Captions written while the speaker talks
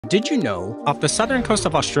Did you know, off the southern coast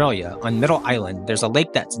of Australia, on Middle Island, there's a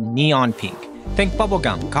lake that's neon pink? Think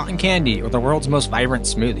bubblegum, cotton candy, or the world's most vibrant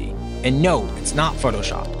smoothie. And no, it's not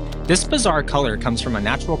photoshopped. This bizarre color comes from a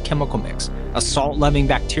natural chemical mix, a salt-loving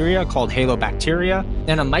bacteria called Halobacteria,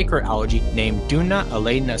 and a microalgae named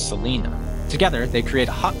Dunaliella salina. Together, they create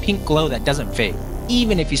a hot pink glow that doesn't fade,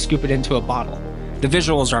 even if you scoop it into a bottle. The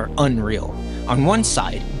visuals are unreal. On one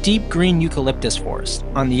side, deep green eucalyptus forest.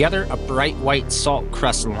 On the other, a bright white salt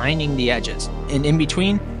crust lining the edges. And in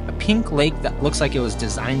between, a pink lake that looks like it was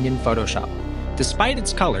designed in Photoshop. Despite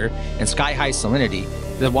its color and sky-high salinity,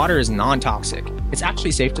 the water is non-toxic. It's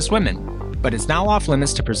actually safe to swim in, but it's now off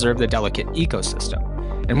limits to preserve the delicate ecosystem.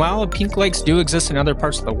 And while pink lakes do exist in other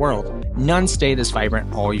parts of the world, none stay this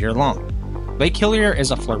vibrant all year long. Lake Hillier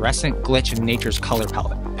is a fluorescent glitch in nature's color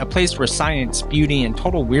palette, a place where science, beauty, and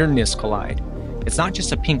total weirdness collide. It's not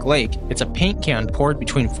just a pink lake, it's a paint can poured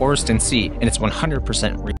between forest and sea, and it's 100% real.